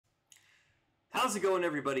How's it going,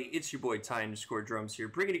 everybody? It's your boy Ty_Drums here,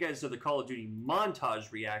 bringing you guys another Call of Duty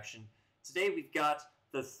montage reaction. Today we've got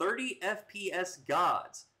the 30 FPS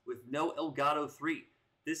Gods with no Elgato 3.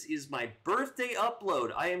 This is my birthday upload.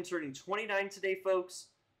 I am turning 29 today, folks.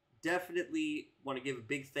 Definitely want to give a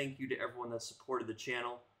big thank you to everyone that supported the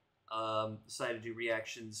channel. Decided to do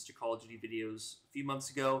reactions to Call of Duty videos a few months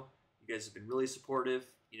ago. You guys have been really supportive.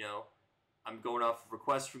 You know, I'm going off of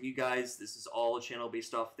requests from you guys. This is all a channel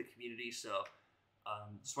based off the community, so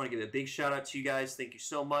just want to give a big shout out to you guys. Thank you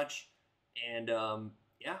so much. And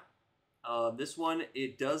yeah, this one,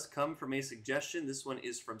 it does come from a suggestion. This one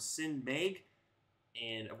is from Sin Meg,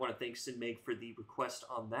 and I want to thank Sin Meg for the request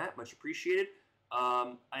on that. Much appreciated.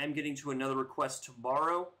 I am getting to another request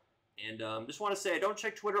tomorrow, and just want to say I don't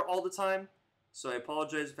check Twitter all the time, so I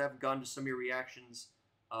apologize if I haven't gone to some of your reactions.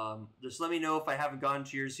 Just let me know if I haven't gone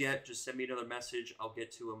to yours yet. Just send me another message. I'll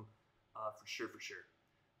get to them for sure.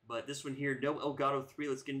 But this one here, No Elgato 3,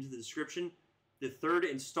 let's get into the description. The third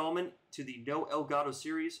installment to the No Elgato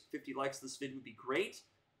series. 50 likes this vid would be great.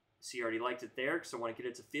 See, I already liked it there because I want to get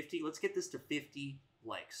it to 50. Let's get this to 50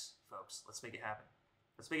 likes, folks. Let's make it happen.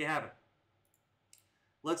 Let's make it happen.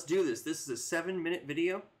 Let's do this. This is a 7-minute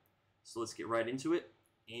video, so let's get right into it.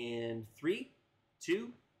 And 3,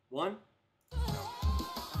 2, 1.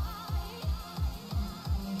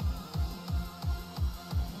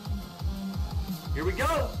 Here we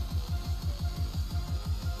go!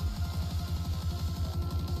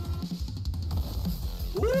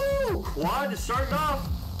 Woo! Quad to start it off!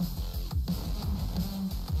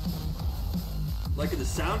 Liking the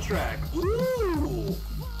soundtrack. Ooh!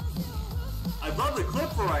 I love the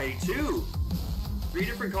clip variety too! 3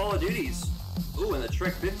 different Call of Duties. Ooh, and the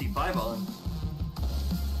Trek 55 on.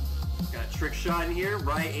 Got a trick shot in here.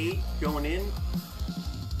 Riot 8 going in.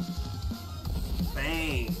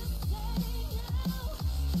 Bang!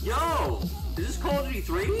 Yo! Is this Call of Duty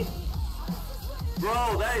 3?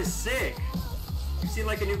 Bro, that is sick! You've seen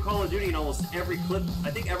like a new Call of Duty in almost every clip. I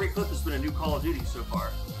think every clip has been a new Call of Duty so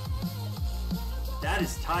far. That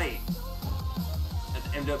is tight. Got the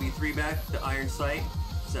MW3 back, the iron sight.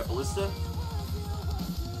 Is that Ballista?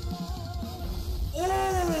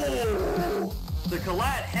 Oh! The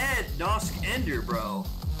Collat head Nosk Ender, bro.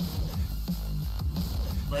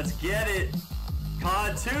 Let's get it.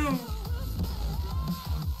 COD 2.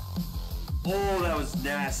 Oh, that was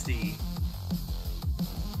nasty.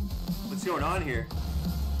 What's going on here?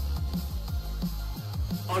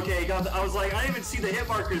 Okay, got the, I was like, I didn't even see the hit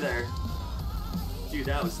marker there. Dude,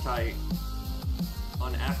 that was tight.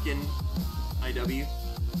 On Afghan IW.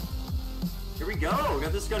 Here we go.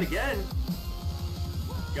 Got this gun again.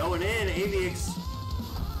 Going in, Avix.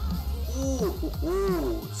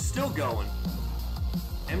 Ooh, still going.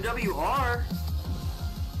 MWR.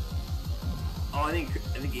 Oh, I think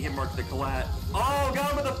he hit marked the Collat. Oh,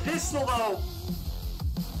 got him with a pistol though.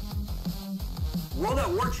 World at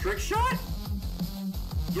War trick shot?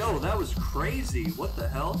 Yo, that was crazy. What the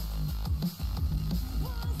hell?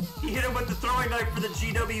 He hit him with the throwing knife for the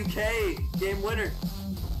GWK game winner.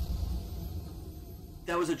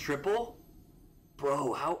 That was a triple?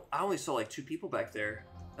 Bro, how I only saw like 2 people back there.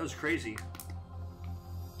 That was crazy.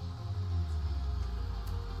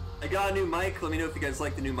 I got a new mic. Let me know if you guys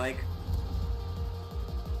like the new mic.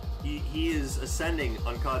 He is ascending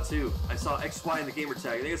on COD 2. I saw XY in the gamer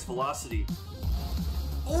tag. I think it's Velocity.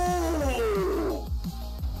 Oh!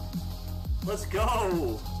 Let's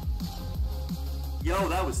go! Yo,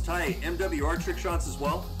 that was tight. MWR trick shots as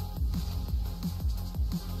well.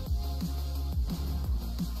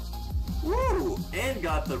 Woo! And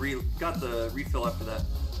got the refill after that.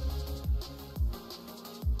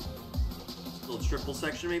 Little triple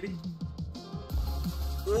section maybe.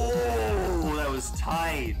 Oh, that was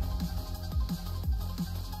tight.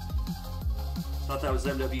 Thought that was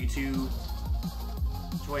MW2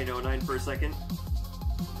 2009 for a second.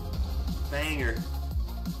 Banger.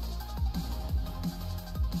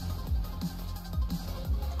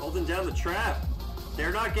 Holding down the trap.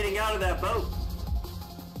 They're not getting out of that boat.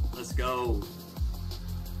 Let's go.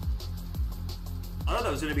 I thought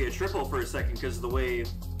that was going to be a triple for a second because of the way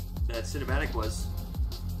that cinematic was.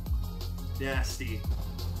 Nasty.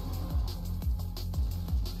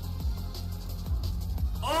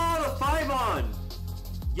 Oh, the 5 on!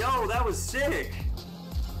 Yo, that was sick!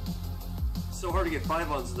 So hard to get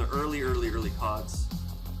 5-ons in the early CODs.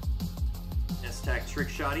 S-Tac trick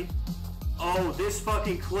shotty. Oh, this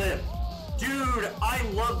fucking clip! Dude, I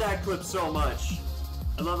love that clip so much!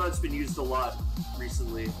 I love how it's been used a lot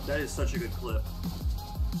recently. That is such a good clip.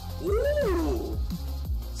 Ooh!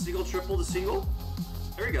 Single, triple to single.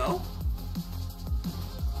 There we go.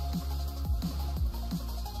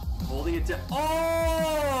 Holding it down.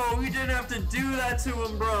 Oh, you didn't have to do that to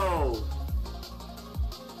him, bro.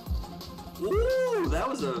 Ooh, that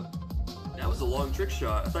was a long trick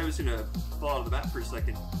shot. I thought he was gonna fall on the mat for a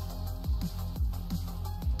second.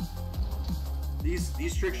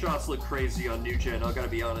 These trick shots look crazy on new gen, I gotta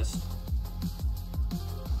be honest.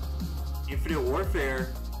 Infinite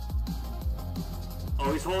Warfare.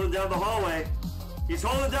 Oh, he's holding down the hallway. He's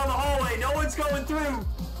holding down the hallway. No one's going through.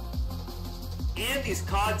 And these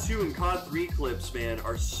COD 2 and COD 3 clips, man,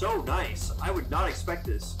 are so nice. I would not expect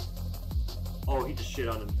this. Oh, he just shit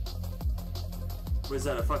on him. Was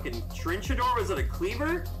that a fucking Trenchador? Was that a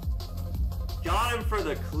cleaver? Got him for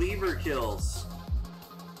the cleaver kills.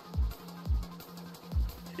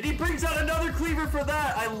 And he brings out another cleaver for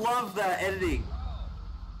that. I love that editing.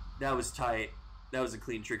 That was tight. That was a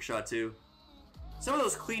clean trick shot too. Some of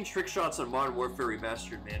those clean trick shots on Modern Warfare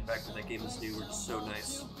Remastered, man, back when that game was new, were just so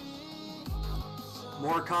nice.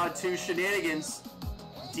 More COD 2 shenanigans.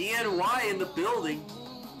 DNY in the building.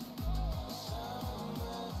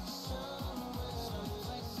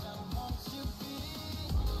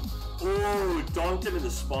 Oh, donked him in the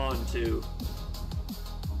spawn too.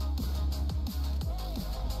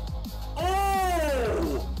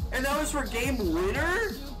 Oh! And that was for game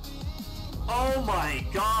winner? Oh my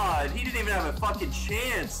god. He didn't even have a fucking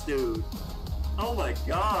chance, dude. Oh my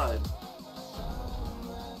god.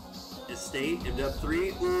 Estate,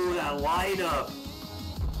 MW3. Ooh, that lineup.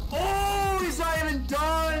 Oh, he's not even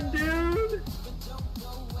done, dude.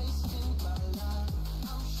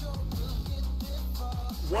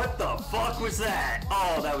 What the fuck was that?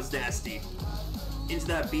 Oh, that was nasty. Into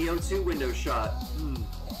that BO2 window shot.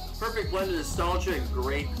 Perfect blend of nostalgia and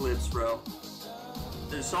great clips, bro.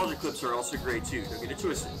 The nostalgia clips are also great too. Don't get it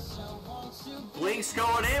twisted. Blink's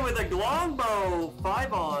going in with a longbow.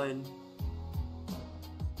 5 on.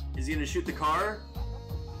 Is he gonna shoot the car?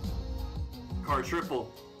 Car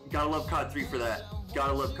triple. Gotta love COD 3 for that.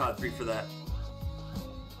 Gotta love COD 3 for that.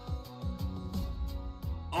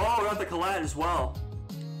 Oh, we got the collat as well.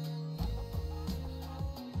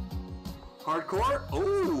 Hardcore?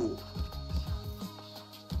 Oh!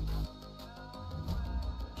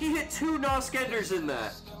 He hit 2 Nosk enders in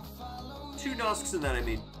that. 2 Nosks in that, I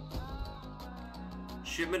mean.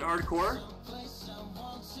 Shipment hardcore?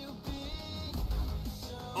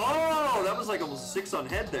 Oh, that was like almost a 6 on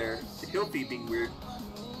head there. The kill feed being weird.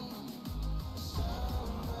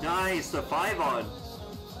 Nice, the 5 on.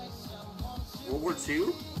 World War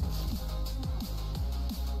II?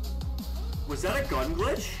 Was that a gun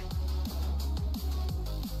glitch?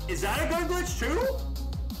 Is that a gun glitch too?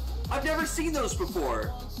 I've never seen those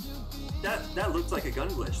before. That looked like a gun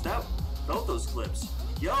glitch. That felt those clips.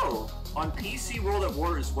 Yo, on PC World at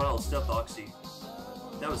War as well, Stealth Oxy.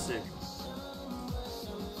 That was sick.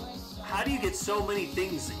 How do you get so many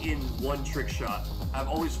things in one trick shot? I've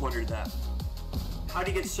always wondered that. How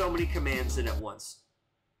do you get so many commands in at once?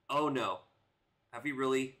 Oh no. Have we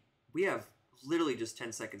really? We have literally just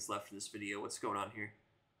 10 seconds left in this video. What's going on here?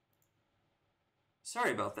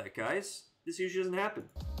 Sorry about that, guys. This usually doesn't happen.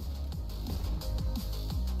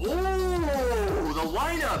 Oh, the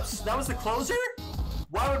lineups! That was the closer?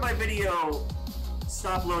 Why would my video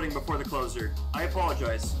stop loading before the closer? I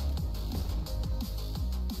apologize.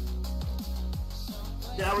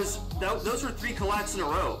 Those were 3 collats in a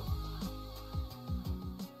row.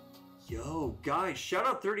 Yo, guys, shout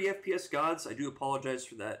out 30 FPS gods. I do apologize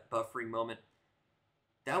for that buffering moment.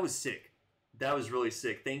 That was sick. That was really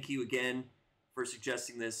sick. Thank you again for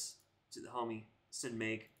suggesting this to the homie Sin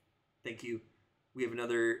Meg. Thank you. We have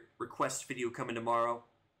another request video coming tomorrow.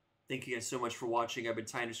 Thank you guys so much for watching. I've been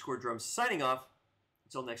Ty_Drums signing off.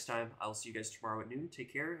 Until next time, I'll see you guys tomorrow at noon.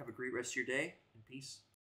 Take care. Have a great rest of your day, and peace.